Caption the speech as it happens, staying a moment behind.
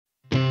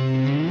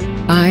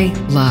I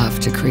love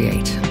to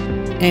create,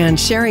 and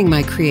sharing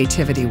my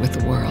creativity with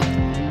the world,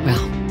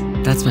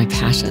 well, that's my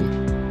passion.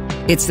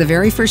 It's the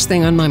very first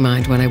thing on my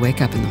mind when I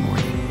wake up in the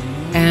morning.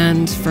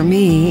 And for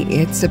me,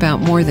 it's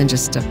about more than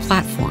just a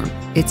platform.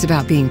 It's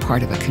about being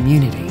part of a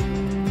community.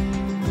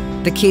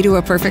 The key to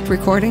a perfect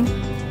recording?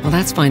 Well,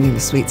 that's finding the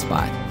sweet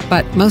spot.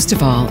 But most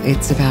of all,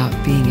 it's about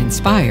being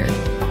inspired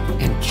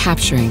and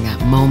capturing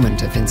that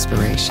moment of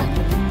inspiration.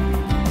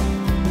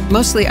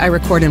 Mostly I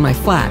record in my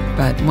flat,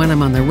 but when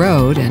I'm on the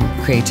road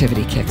and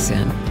creativity kicks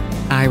in,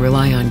 I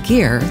rely on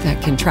gear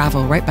that can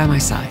travel right by my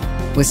side,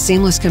 with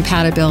seamless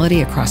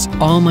compatibility across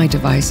all my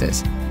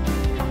devices.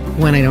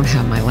 When I don't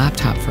have my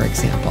laptop, for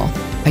example,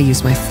 I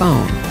use my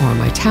phone or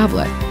my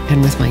tablet,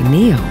 and with my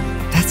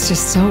NEOM, that's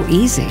just so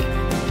easy.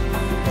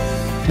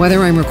 Whether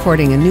I'm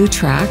recording a new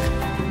track,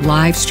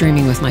 live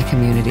streaming with my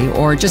community,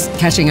 or just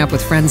catching up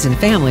with friends and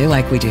family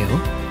like we do,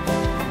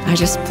 I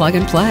just plug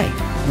and play,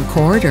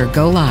 record or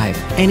go live,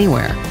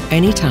 anywhere,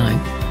 anytime,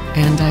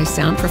 and I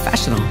sound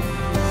professional.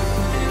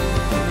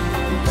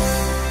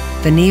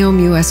 The NEOM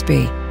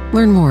USB.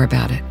 Learn more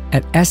about it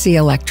at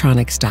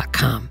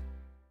seelectronics.com.